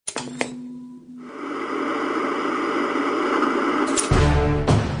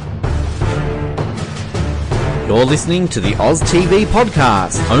You're listening to the Oz TV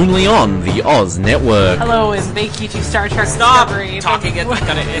podcast, only on the Oz Network. Hello, and thank you to Star Trek Stop Discovery. talking at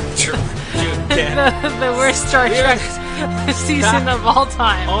kind of intro. the worst Star Trek season of all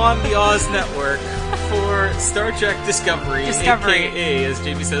time. On the Oz Network for Star Trek Discovery, a.k.a., as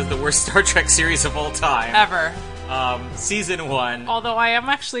Jamie says, the worst Star Trek series of all time. Ever. Season 1. Although I am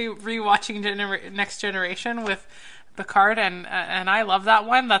actually rewatching Next Generation with Picard, and I love that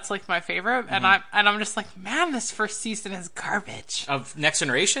one. That's like my favorite, and I'm just like, man, this first season is garbage. Of Next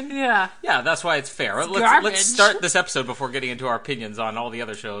Generation? Yeah. Yeah, that's why it's fair. Garbage. Let's start this episode before getting into our opinions on all the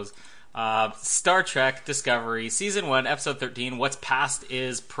other shows. Star Trek Discovery, Season 1, Episode 13, What's Past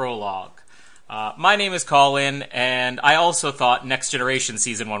is Prologue. My name is Colin, and I also thought Next Generation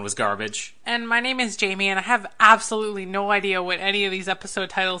Season 1 was garbage. And my name is Jamie, and I have absolutely no idea what any of these episode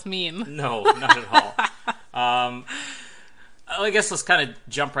titles mean. No, not at all. I guess let's kind of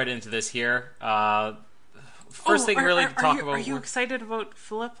jump right into this here. First thing really to talk about... Are you excited about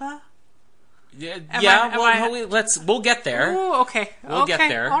Philippa? We'll get there. Ooh, okay. We'll get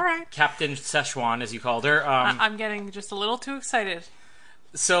there. All right. Captain Szechuan, as you called her. I'm getting just a little too excited.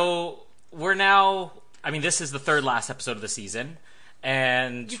 So... We're now... I mean, this is the third last episode of the season,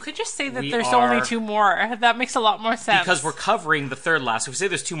 and... You could just say that there's only two more. That makes a lot more sense. Because we're covering the third last. If we say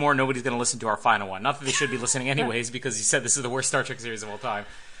there's two more, nobody's going to listen to our final one. Not that they should be listening anyways, because you said this is the worst Star Trek series of all time.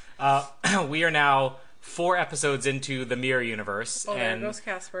 We are now 4 episodes into the Mirror Universe. Oh, and there goes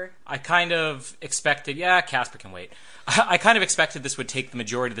Casper. I kind of expected... Yeah, Casper can wait. I kind of expected this would take the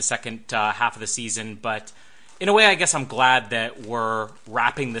majority of the second half of the season, but... In a way, I guess I'm glad that we're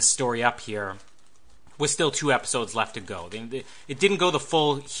wrapping this story up here with still 2 episodes left to go. It didn't go the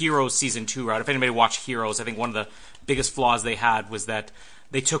full Heroes Season 2 route. If anybody watched Heroes, I think one of the biggest flaws they had was that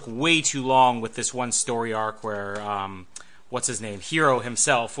they took way too long with this one story arc where, what's his name? Hero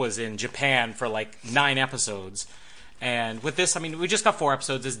himself was in Japan for like 9 episodes. And with this, I mean, we just got 4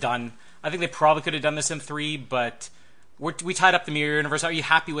 episodes. It's done. I think they probably could have done this in 3, but... We tied up the Mirror Universe. Are you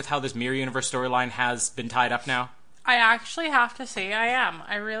happy with how this Mirror Universe storyline has been tied up now? I actually have to say I am.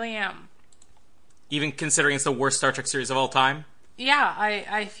 I really am. Even considering it's the worst Star Trek series of all time? Yeah,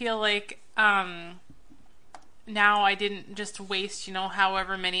 I feel like now I didn't just waste,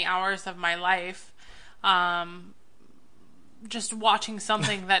 however many hours of my life just watching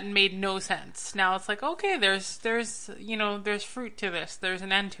something that made no sense. Now it's like, okay, there's fruit to this. There's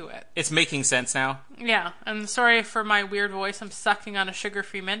an end to it. It's making sense now? Yeah, and sorry for my weird voice. I'm sucking on a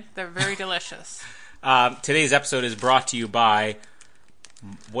sugar-free mint. They're very delicious. Today's episode is brought to you by,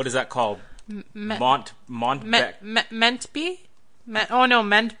 what is that called? Montbec. Mentbee?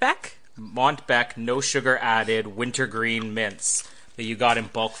 Mentbec? Montbec, no sugar added, wintergreen mints that you got in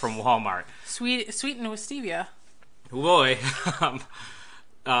bulk from Walmart. Sweetened with stevia. Oh boy.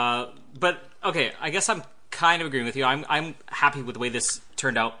 But, okay, I guess I'm kind of agreeing with you. I'm happy with the way this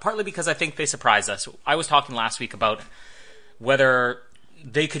turned out, partly because I think they surprised us. I was talking last week about whether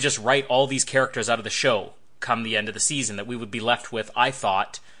they could just write all these characters out of the show come the end of the season, that we would be left with, I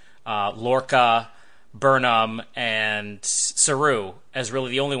thought, Lorca, Burnham, and Saru as really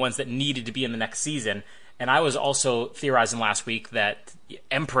the only ones that needed to be in the next season. And I was also theorizing last week that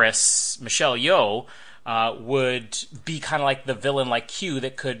Empress Michelle Yeoh would be kind of like the villain like Q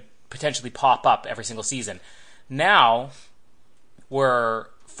that could potentially pop up every single season. Now, we're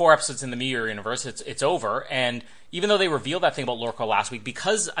 4 episodes in the Mirror Universe. It's over, and even though they revealed that thing about Lorca last week,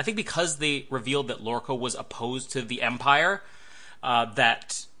 because they revealed that Lorca was opposed to the Empire,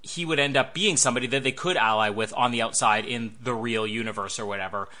 that he would end up being somebody that they could ally with on the outside in the real universe or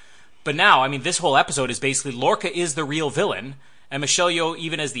whatever. But now, I mean, this whole episode is basically Lorca is the real villain, and Michelle Yeoh,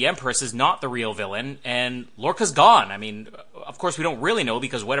 even as the Empress, is not the real villain, and Lorca's gone. I mean, of course, we don't really know,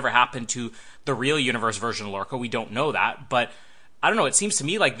 because whatever happened to the real universe version of Lorca, we don't know that, but I don't know, it seems to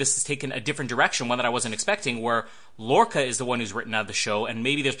me like this has taken a different direction, one that I wasn't expecting, where Lorca is the one who's written out of the show, and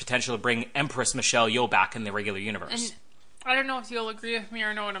maybe there's potential to bring Empress Michelle Yeoh back in the regular universe. And I don't know if you'll agree with me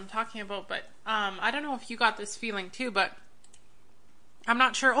or know what I'm talking about, but I don't know if you got this feeling too, but I'm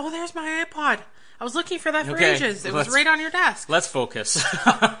not sure. Oh, there's my iPod. I was looking for that for ages. It was right on your desk. Let's focus.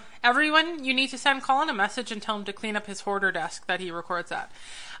 Everyone, you need to send Colin a message and tell him to clean up his hoarder desk that he records at.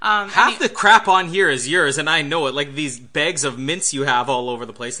 Half the crap on here is yours, and I know it. Like these bags of mints you have all over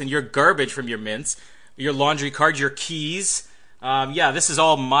the place, and your garbage from your mints, your laundry cards, your keys. This is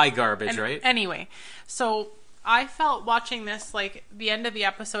all my garbage, right? Anyway, so I felt watching this, like, the end of the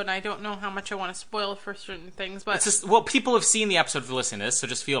episode, and I don't know how much I want to spoil for certain things, but... It's just, well, people have seen the episode for listening to this, so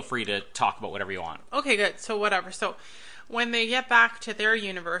just feel free to talk about whatever you want. Okay, good. So, whatever. So, when they get back to their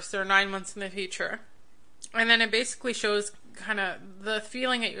universe, they're 9 months in the future, And then it basically shows kind of the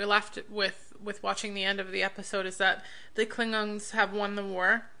feeling that you're left with watching the end of the episode is that the Klingons have won the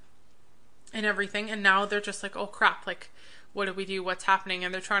war and everything, and now they're just like, oh crap, like, what do we do? What's happening?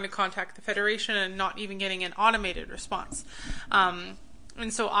 And they're trying to contact the Federation and not even getting an automated response.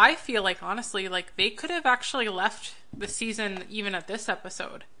 And so I feel like, honestly, like, they could have actually left the season even at this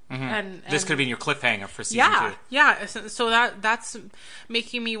episode. Mm-hmm. And this could have been your cliffhanger for season 2. Yeah. So that's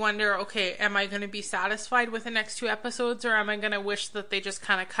making me wonder, okay, am I going to be satisfied with the next 2 episodes, or am I going to wish that they just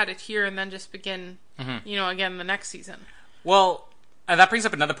kind of cut it here and then just begin, again, the next season? Well, and that brings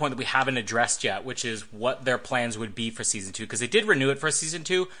up another point that we haven't addressed yet, which is what their plans would be for season 2, because they did renew it for season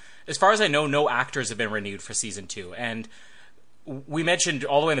 2. As far as I know, no actors have been renewed for season 2, and we mentioned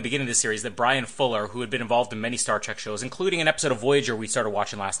all the way in the beginning of this series that Brian Fuller, who had been involved in many Star Trek shows, including an episode of Voyager we started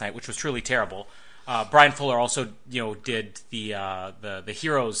watching last night, which was truly terrible. Brian Fuller also, did the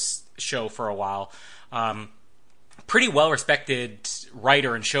Heroes show for a while. Pretty well-respected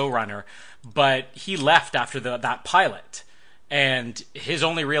writer and showrunner, but he left after that pilot. And his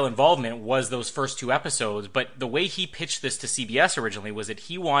only real involvement was those first 2 episodes. But the way he pitched this to CBS originally was that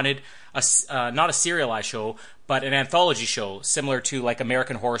he wanted not a serialized show, but an anthology show similar to like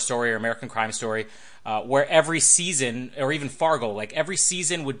American Horror Story or American Crime Story, where every season, or even Fargo, like every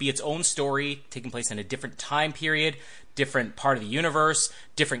season would be its own story taking place in a different time period, different part of the universe,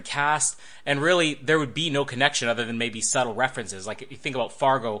 different cast, and really there would be no connection other than maybe subtle references. Like if you think about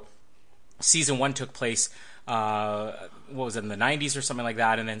Fargo, season 1 took place what was it, in the 90s or something like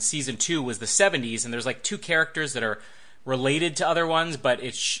that, and then season 2 was the 70s, and there's like 2 characters that are related to other ones, but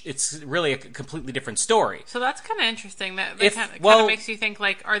it's really a completely different story. So that's kind of interesting. That kind of makes you think,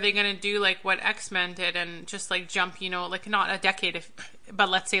 like, are they going to do like what X-Men did and just like jump, like not a decade, but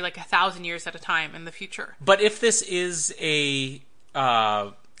let's say like 1,000 years at a time in the future? But if this is a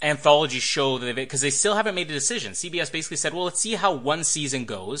anthology show, because they still haven't made a decision, CBS basically said, well, let's see how one season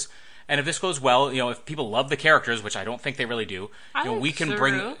goes. And if this goes well, if people love the characters, which I don't think they really do, we can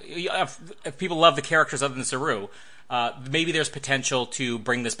Saru. if people love the characters other than Saru, maybe there's potential to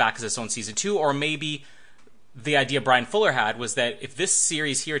bring this back as its own season 2, or maybe the idea Brian Fuller had was that if this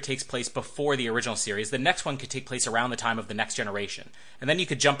series here takes place before the original series, the next one could take place around the time of the Next Generation. And then you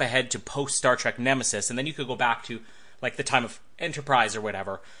could jump ahead to post-Star Trek Nemesis, and then you could go back to like the time of Enterprise or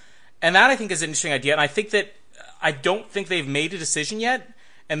whatever. And that, I think, is an interesting idea, and I don't think they've made a decision yet.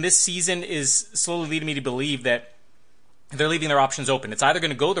 And this season is slowly leading me to believe that they're leaving their options open. It's either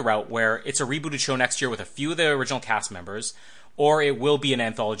going to go the route where it's a rebooted show next year with a few of the original cast members, or it will be an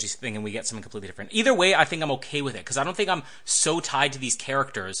anthology thing and we get something completely different. Either way, I think I'm okay with it, because I don't think I'm so tied to these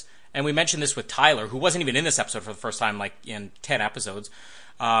characters. And we mentioned this with Tyler, who wasn't even in this episode for the first time, like in 10 episodes.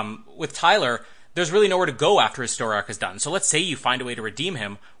 With Tyler, there's really nowhere to go after his story arc is done. So let's say you find a way to redeem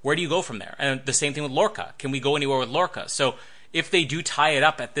him. Where do you go from there? And the same thing with Lorca. Can we go anywhere with Lorca? So if they do tie it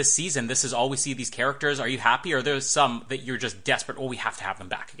up at this season, this is all we see these characters. Are you happy, or are there some that you're just desperate, we have to have them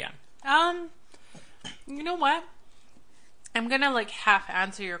back again? You know what? I'm going to like half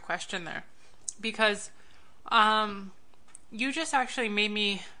answer your question there, because you just actually made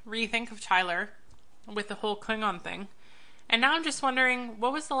me rethink of Tyler with the whole Klingon thing. And now I'm just wondering,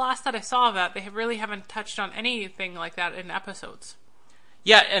 what was the last that I saw of that? They really haven't touched on anything like that in episodes.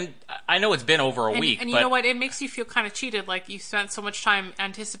 Yeah, and I know it's been over a week. And you know what? It makes you feel kind of cheated. Like, you spent so much time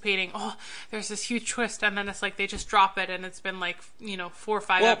anticipating, there's this huge twist, and then it's like they just drop it, and it's been like, 4 or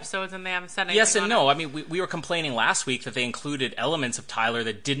 5 episodes, and they haven't said anything. Yes and no. It. I mean, we were complaining last week that they included elements of Tyler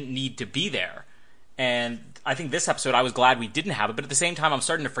that didn't need to be there. And I think this episode, I was glad we didn't have it, but at the same time, I'm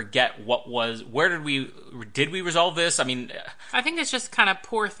starting to forget where did we resolve this? I mean, I think it's just kind of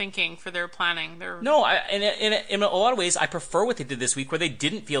poor thinking for their planning. No, in a lot of ways, I prefer what they did this week, where they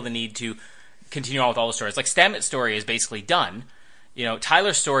didn't feel the need to continue on with all the stories. Like, Stamets' story is basically done.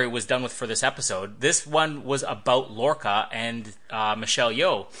 Tyler's story was done with for this episode. This one was about Lorca and Michelle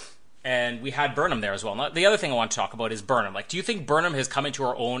Yeoh. And we had Burnham there as well. Now, the other thing I want to talk about is Burnham. Like, do you think Burnham has come into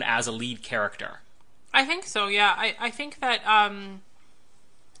her own as a lead character? I think so, yeah. I think that,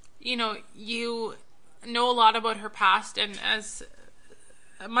 you know a lot about her past, and as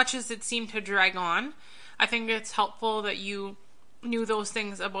much as it seemed to drag on, I think it's helpful that you knew those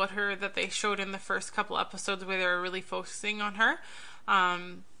things about her that they showed in the first couple episodes where they were really focusing on her,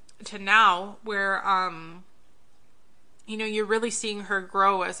 to now where, you're really seeing her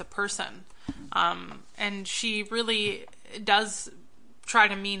grow as a person. And she really does try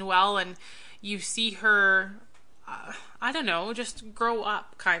to mean well, and you see her, I don't know, just grow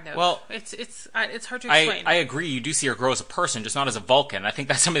up, kind of. Well, it's hard to explain. I agree. You do see her grow as a person, just not as a Vulcan. I think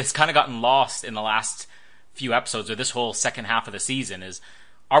that's something that's kind of gotten lost in the last few episodes, or this whole second half of the season, is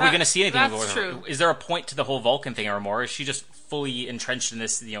Are we going to see anything? That's true. Is there a point to the whole Vulcan thing anymore? Is she just fully entrenched in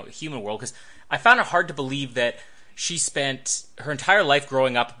this, human world? Because I found it hard to believe that she spent her entire life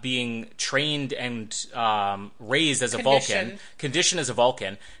growing up being trained and raised as a Vulcan, conditioned as a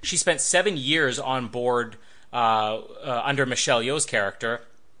Vulcan. She spent 7 years on board under Michelle Yeoh's character,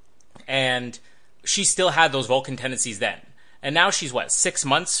 and she still had those Vulcan tendencies then. And now she's, 6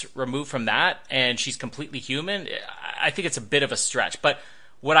 months removed from that, and she's completely human? I think it's a bit of a stretch. But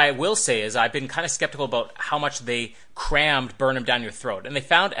what I will say is I've been kind of skeptical about how much they crammed Burnham down your throat. And they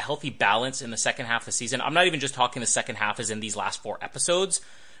found a healthy balance in the second half of the season. I'm not even just talking the second half as in these last 4 episodes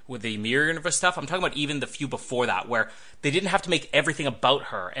with the Mirror Universe stuff. I'm talking about even the few before that, where they didn't have to make everything about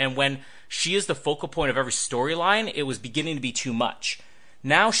her. And when she is the focal point of every storyline, it was beginning to be too much.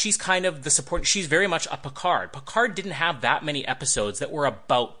 Now she's kind of the support. She's very much a Picard. Picard didn't have that many episodes that were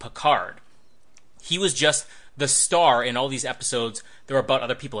about Picard. He was just the star in all these episodes that were about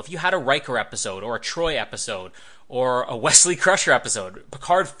other people. If you had a Riker episode or a Troy episode or a Wesley Crusher episode,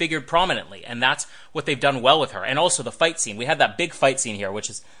 Picard figured prominently, and that's what they've done well with her. And also the fight scene. We had that big fight scene here, which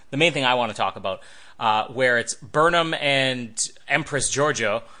is the main thing I want to talk about, where it's Burnham and Empress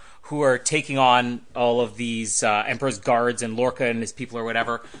Georgiou who are taking on all of these Emperor's guards and Lorca and his people or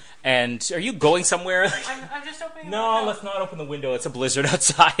whatever. And are you going somewhere? I'm just opening the No, window. let's not open the window. It's a blizzard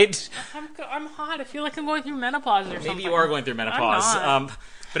outside. I'm hot. I feel like I'm going through menopause or something. Maybe you are going through menopause. I'm not.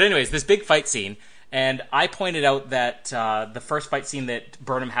 But anyways, this big fight scene. And I pointed out that the first fight scene that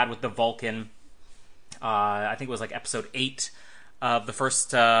Burnham had with the Vulcan, I think it was like episode 8 of the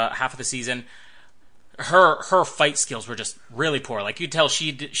first half of the season, her fight skills were just really poor. Like, you'd tell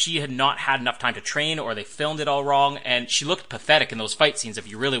she had not had enough time to train, or they filmed it all wrong, and she looked pathetic in those fight scenes if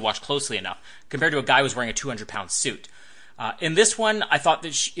you really watched closely enough, compared to a guy who was wearing a 200-pound suit. In this one, I thought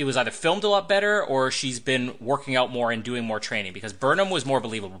that it was either filmed a lot better, or she's been working out more and doing more training, because Burnham was more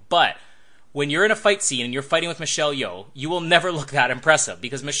believable. But when you're in a fight scene and you're fighting with Michelle Yeoh, you will never look that impressive,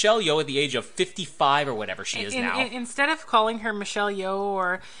 because Michelle Yeoh, at the age of 55 or whatever she is now, instead of calling her Michelle Yeoh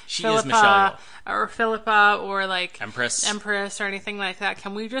or she Philippa, is Michelle Yeoh. or Philippa or like Empress or anything like that,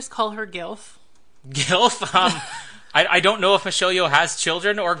 can we just call her Gilf? Gilf. I don't know if Michelle Yeoh has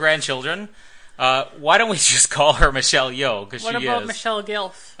children or grandchildren. Why don't we just call her Michelle Yeoh? Because What about Michelle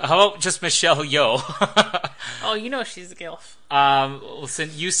Gilf? How about just Michelle Yeoh? Oh, you know she's a Gilf. Listen,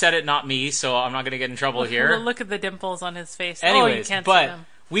 you said it, not me, so I'm not going to get in trouble here. Look at the dimples on his face. Anyways, you can't but see them.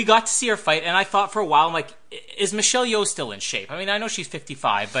 we got to see her fight, and I thought for a while, I'm like, is Michelle Yeoh still in shape? I mean, I know she's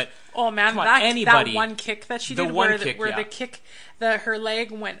 55, but oh man, that one kick that she did, where the kick, her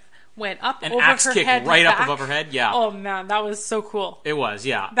leg went up an over axe her kick head, right back. up above her head. Yeah. Oh man, that was so cool. It was,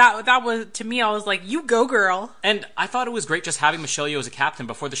 yeah. That was, to me, I was like, you go, girl. And I thought it was great just having Michelle Yeoh as a captain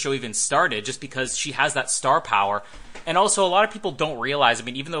before the show even started, just because she has that star power. And also, a lot of people don't realize, I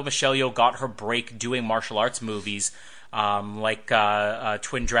mean, even though Michelle Yeoh got her break doing martial arts movies, like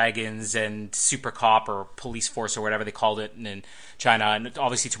Twin Dragons and Super Cop or Police Force or whatever they called it in China, and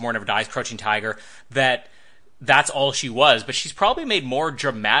obviously Tomorrow Never Dies, Crouching Tiger, that's all she was. But she's probably made more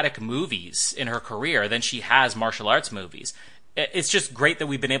dramatic movies in her career than she has martial arts movies. It's just great that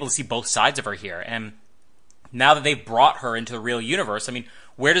we've been able to see both sides of her here. And now that they've brought her into the real universe, I mean,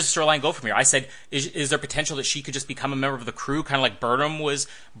 where does the storyline go from here? I said, is there potential that she could just become a member of the crew, kind of like Burnham was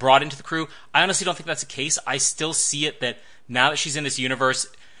brought into the crew? I honestly don't think that's the case. I still see it that now that she's in this universe,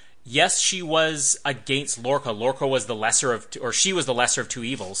 yes, she was against Lorca. Lorca was the lesser of, or she was the lesser of two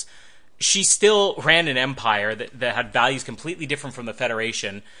evils. She still ran an empire that had values completely different from the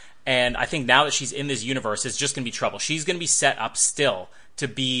Federation. And I think now that she's in this universe, it's just going to be trouble. She's going to be set up still to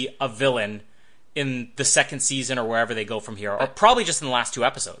be a villain in the second season or wherever they go from here, or probably just in the last 2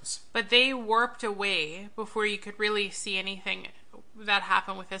 episodes. But they warped away before you could really see anything that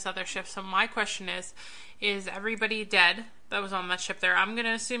happened with this other ship. So my question is everybody dead that was on that ship there? I'm going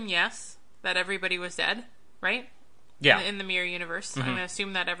to assume yes, that everybody was dead, right? Yeah. In the Mirror Universe. I'm going to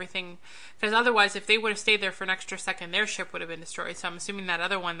assume that everything... Because otherwise, if they would have stayed there for an extra second, their ship would have been destroyed. So I'm assuming that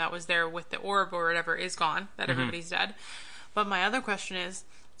other one that was there with the orb or whatever is gone, that everybody's dead. But my other question is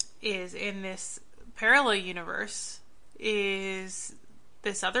in this parallel universe, is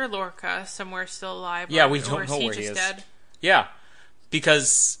this other Lorca somewhere still alive? Yeah, we don't know where he is. Dead? Yeah,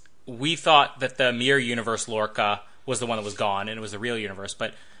 because we thought that the Mirror Universe Lorca was the one that was gone, and it was the real universe,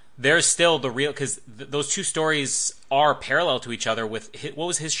 but there's still the real, because those two stories are parallel to each other. With what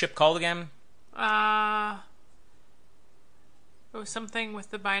was his ship called again? It was something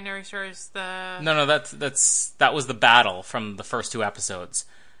with the binary stars. No, that was the battle from the first 2 episodes.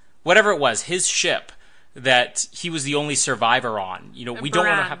 Whatever it was, his ship that he was the only survivor on. You know, we don't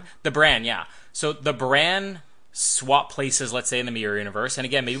want to have the Bran. Yeah, so the Bran swap places, let's say, in the Mirror Universe. And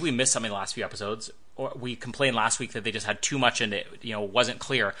again, maybe we missed something in the last few episodes, or we complained last week that they just had too much and it, wasn't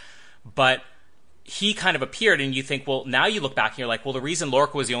clear. But he kind of appeared, and you think, well, now you look back and you're like, well, the reason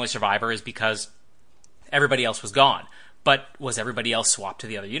Lorca was the only survivor is because everybody else was gone. But was everybody else swapped to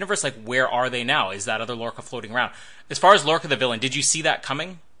the other universe? Like, where are they now? Is that other Lorca floating around? As far as Lorca the villain, did you see that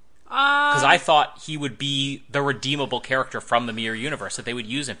coming? Because I thought he would be the redeemable character from the Mirror Universe that they would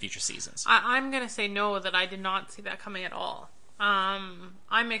use in future seasons. I'm going to say no, that I did not see that coming at all.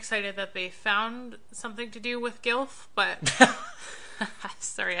 I'm excited that they found something to do with Gilf, but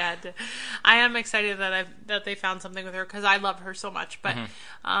sorry, I am excited that they found something with her because I love her so much. But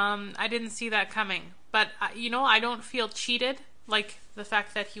I didn't see that coming. But I don't feel cheated, like the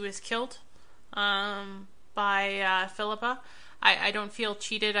fact that he was killed by Philippa. I don't feel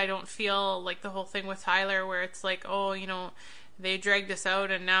cheated. I don't feel like the whole thing with Tyler where it's like, oh, they dragged us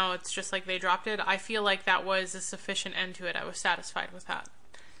out and now it's just like they dropped it. I feel like that was a sufficient end to it. I was satisfied with that.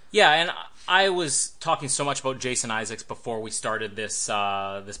 Yeah, and I was talking so much about Jason Isaacs before we started this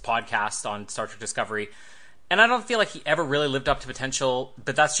this podcast on Star Trek Discovery, and I don't feel like he ever really lived up to potential,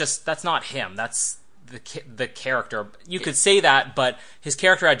 but that's not him. That's the character. You could say that, but his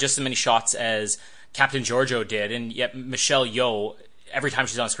character had just as many shots as Captain Giorgio did, and yet Michelle Yeoh, every time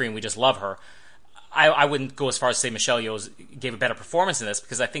she's on screen, we just love her. I wouldn't go as far as to say Michelle Yeoh gave a better performance in this,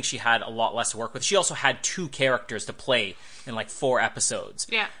 because I think she had a lot less to work with. She also had 2 characters to play in like 4 episodes.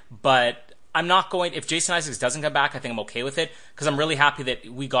 Yeah. But I'm not going... If Jason Isaacs doesn't come back, I think I'm okay with it, because I'm really happy that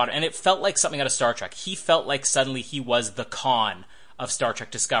we got it. And it felt like something out of Star Trek. He felt like suddenly he was the Khan of Star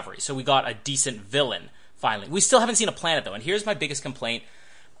Trek Discovery. So we got a decent villain, finally. We still haven't seen a planet, though. And here's my biggest complaint.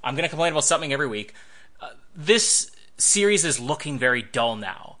 I'm going to complain about something every week. This series is looking very dull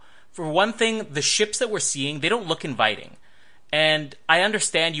now. For one thing, the ships that we're seeing, they don't look inviting. And I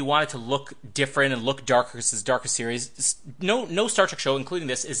understand you want it to look different and look darker because it's a darker series. No Star Trek show, including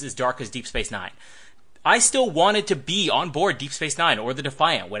this, is as dark as Deep Space Nine. I still wanted to be on board Deep Space Nine or the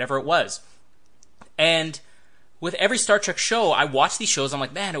Defiant, whatever it was. And with every Star Trek show, I watch these shows, I'm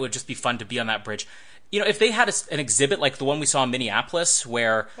like, man, it would just be fun to be on that bridge. If they had an exhibit like the one we saw in Minneapolis,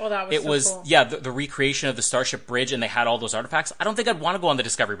 where it was cool. the recreation of the Starship Bridge, and they had all those artifacts, I don't think I'd want to go on the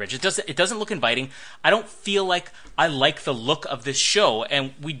Discovery Bridge. It doesn't look inviting. I don't feel like I like the look of this show,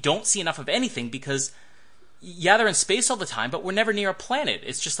 and we don't see enough of anything because, yeah, they're in space all the time, but we're never near a planet.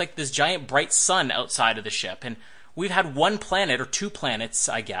 It's just like this giant bright sun outside of the ship, and we've had 1 planet or 2 planets,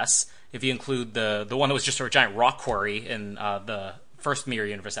 I guess, if you include the one that was just a giant rock quarry in the first Mirror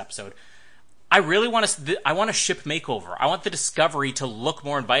Universe episode. I really want a ship makeover. I want the Discovery to look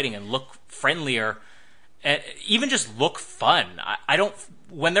more inviting and look friendlier, and even just look fun. I don't.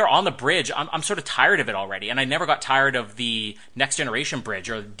 When they're on the bridge, I'm sort of tired of it already, and I never got tired of the Next Generation bridge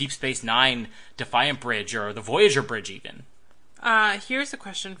or the Deep Space Nine Defiant bridge or the Voyager bridge even. Here's a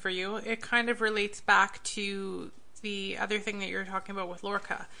question for you. It kind of relates back to the other thing that you're talking about with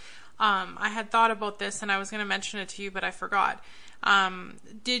Lorca. I had thought about this, and I was going to mention it to you, but I forgot.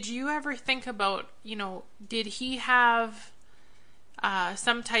 Did you ever think about, did he have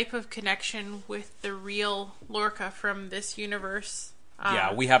some type of connection with the real Lorca from this universe?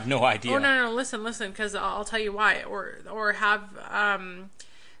 Yeah, we have no idea. Oh, no, listen, because I'll tell you why. Or have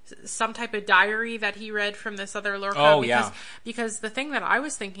some type of diary that he read from this other Lorca. Oh, yeah. Because the thing that I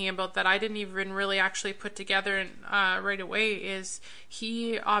was thinking about that I didn't even really actually put together right away is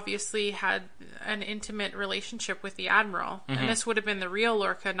he obviously had an intimate relationship with the Admiral. Mm-hmm. And this would have been the real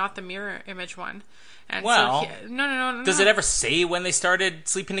Lorca, not the mirror image one. And well, so no. Does it ever say when they started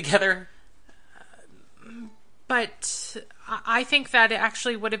sleeping together? But I think that it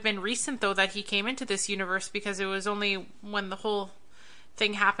actually would have been recent, though, that he came into this universe, because it was only when the whole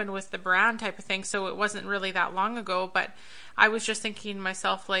thing happened with the brand type of thing, so it wasn't really that long ago. But I was just thinking to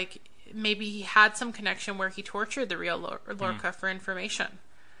myself, like, maybe he had some connection where he tortured the real Lorca for information.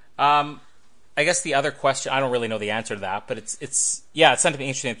 I guess the other question, I don't really know the answer to that, but it's something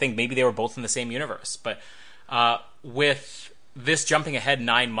interesting to think. Maybe they were both in the same universe. But with this jumping ahead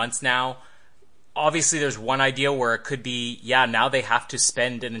 9 months now, obviously there's one idea where it could be, now they have to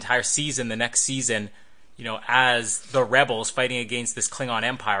spend an entire season, the next season, as the rebels fighting against this Klingon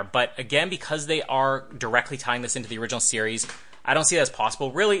Empire. But again, because they are directly tying this into the original series, I don't see that as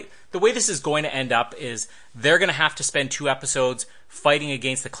possible. Really, the way this is going to end up is they're going to have to spend 2 episodes fighting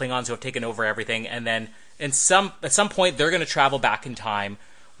against the Klingons who have taken over everything, and then at some point they're going to travel back in time.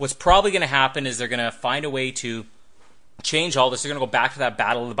 What's probably going to happen is they're going to find a way to change all this. They're going to go back to that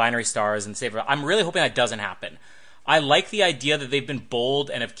Battle of the Binary Stars and save it. I'm really hoping that doesn't happen. I like the idea that they've been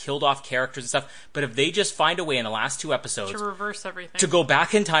bold and have killed off characters and stuff, but if they just find a way in the last 2 episodes to reverse everything, to go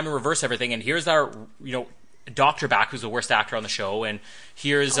back in time and reverse everything, and here's our, Doctor back, who's the worst actor on the show, and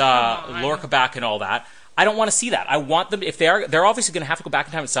here's on. Lorca back and all that. I don't want to see that. I want them, if they're obviously going to have to go back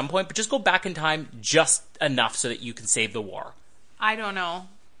in time at some point, but just go back in time just enough so that you can save the war. I don't know.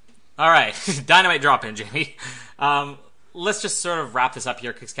 All right, dynamite drop in, Jamie. Let's just sort of wrap this up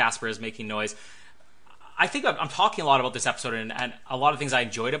here because Casper is making noise. I think I'm talking a lot about this episode and a lot of things I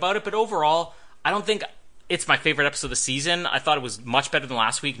enjoyed about it, but overall, I don't think it's my favorite episode of the season. I thought it was much better than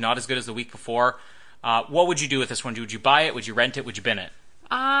last week, not as good as the week before. What would you do with this one? Would you buy it? Would you rent it? Would you bin it?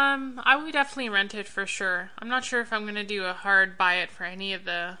 I would definitely rent it for sure. I'm not sure if I'm going to do a hard buy it for any of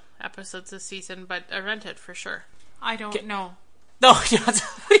the episodes this season, but I rent it for sure. I don't know. No, what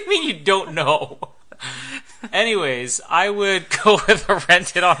do you mean you don't know? Anyways, I would go with a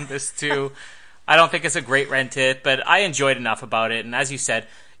rent it on this too. I don't think it's a great rent it, but I enjoyed enough about it. And as you said,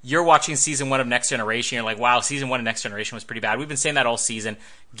 you're watching season 1 of Next Generation. You're like, wow, season 1 of Next Generation was pretty bad. We've been saying that all season.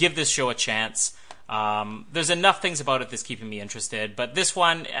 Give this show a chance. There's enough things about it that's keeping me interested, but this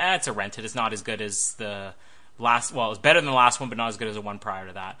one, it's a rent it. It's not as good as the last. Well, it's better than the last one, but not as good as the one prior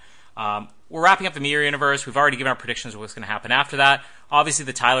to that. We're wrapping up the Mirror Universe. We've already given our predictions of what's going to happen after that. Obviously,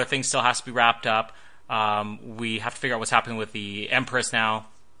 the Tyler thing still has to be wrapped up. We have to figure out what's happening with the Empress now.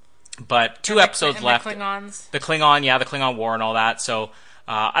 But 2 episodes left. The Klingons. The Klingon War and all that. So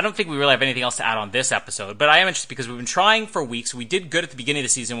I don't think we really have anything else to add on this episode. But I am interested because we've been trying for weeks. We did good at the beginning of the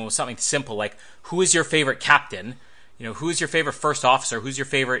season when it was something simple like, who is your favorite captain? You know, who's your favorite first officer? Who's your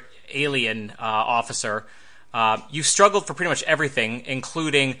favorite alien officer? You've struggled for pretty much everything,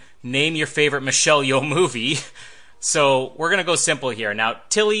 including name your favorite Michelle Yeoh movie. So we're going to go simple here. Now,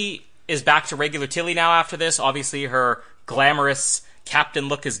 Tilly is back to regular Tilly now after this. Obviously, her glamorous captain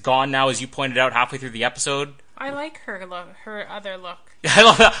look is gone now, as you pointed out halfway through the episode. I like her look, her other look. I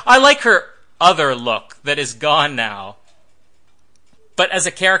love that. I like her other look that is gone now. But as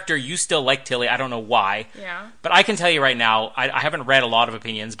a character, you still like Tilly. I don't know why. Yeah. But I can tell you right now, I haven't read a lot of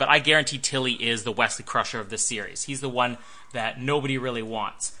opinions, but I guarantee Tilly is the Wesley Crusher of this series. He's the one that nobody really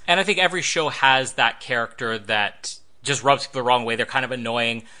wants. And I think every show has that character that just rubs people the wrong way. They're kind of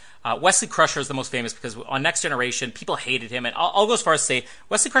annoying. Wesley Crusher is the most famous because on Next Generation, people hated him. And I'll go as far as to say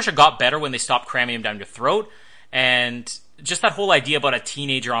Wesley Crusher got better when they stopped cramming him down your throat. And just that whole idea about a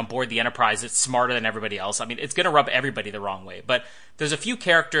teenager on board the Enterprise that's smarter than everybody else. I mean, it's going to rub everybody the wrong way. But there's a few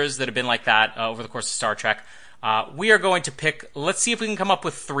characters that have been like that over the course of Star Trek. We are going to pick, let's see if we can come up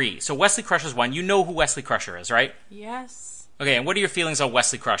with 3. So Wesley Crusher's one. You know who Wesley Crusher is, right? Yes. Okay, and what are your feelings on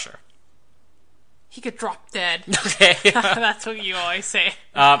Wesley Crusher? He could drop dead. Okay. That's what you always say.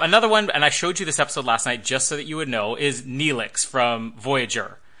 Another one, and I showed you this episode last night just so that you would know, is Neelix from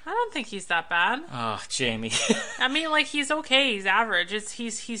Voyager. I don't think he's that bad. Oh, Jamie. I mean, like, he's okay. He's average.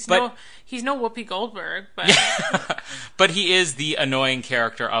 He's no Whoopi Goldberg, but but he is the annoying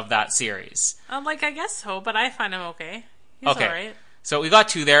character of that series. like, I guess so. But I find him okay. He's okay. all right. So we got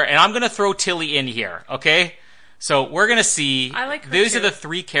 2 there, and I'm going to throw Tilly in here. Okay. So we're going to see. I like her These too. are the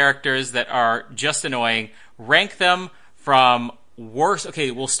 3 characters that are just annoying. Rank them from worst.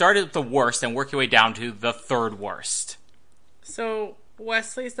 Okay, we'll start at the worst and work your way down to the 3rd worst. So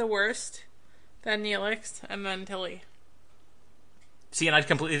Wesley's the worst, then Neelix, and then Tilly. See, and I'd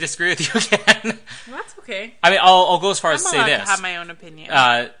completely disagree with you again. That's okay. I mean, I'll go as far as to say I'm allowed this. to have my own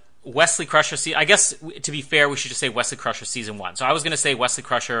opinion. Wesley Crusher. I guess to be fair, we should just say Wesley Crusher season 1. So I was going to say Wesley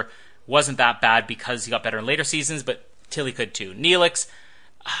Crusher wasn't that bad because he got better in later seasons, but Tilly could too. Neelix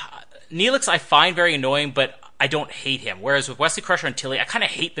I find very annoying, but I don't hate him. Whereas with Wesley Crusher and Tilly, I kind of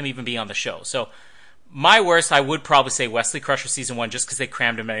hate them even being on the show. So my worst, I would probably say Wesley Crusher season 1 just because they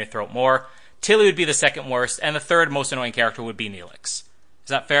crammed him down your throat more. Tilly would be the 2nd worst, and the 3rd most annoying character would be Neelix. Is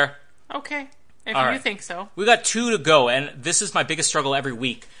that fair? Okay. If All you right. think so. We got 2 to go, and this is my biggest struggle every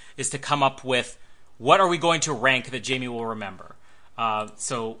week, is to come up with what are we going to rank that Jamie will remember.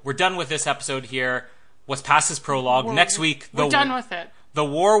 So we're done with this episode here. What's past this prologue. Next week, we're done with it. The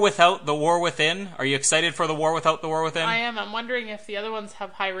War Without the War Within. Are you excited for The War Without the War Within? I am. I'm wondering if the other ones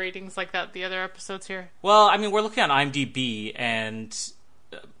have high ratings like that, the other episodes here. Well, I mean, we're looking on IMDb, and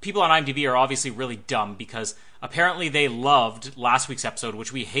people on IMDb are obviously really dumb because apparently they loved last week's episode,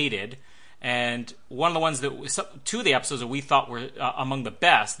 which we hated, and one of the ones that 2 of the episodes that we thought were among the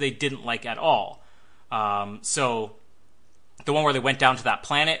best, they didn't like at all. So the one where they went down to that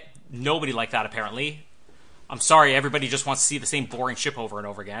planet, nobody liked that apparently. I'm sorry, everybody just wants to see the same boring ship over and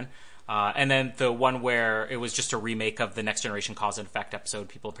over again. And then the one where it was just a remake of the Next Generation Cause and Effect episode,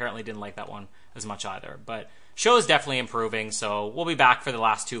 people apparently didn't like that one as much either. But show is definitely improving, so we'll be back for the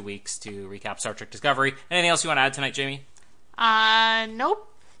last 2 weeks to recap Star Trek Discovery. Anything else you want to add tonight, Jamie? Nope.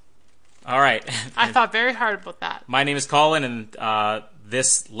 All right. I thought very hard about that. My name is Colin, and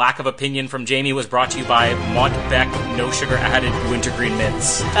this lack of opinion from Jamie was brought to you by Montbec No Sugar Added Wintergreen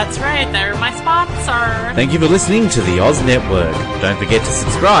Mints. That's right, they're my sponsor. Thank you for listening to the Oz Network. Don't forget to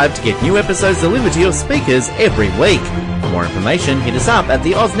subscribe to get new episodes delivered to your speakers every week. For more information, hit us up at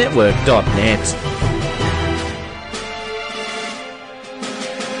theoznetwork.net.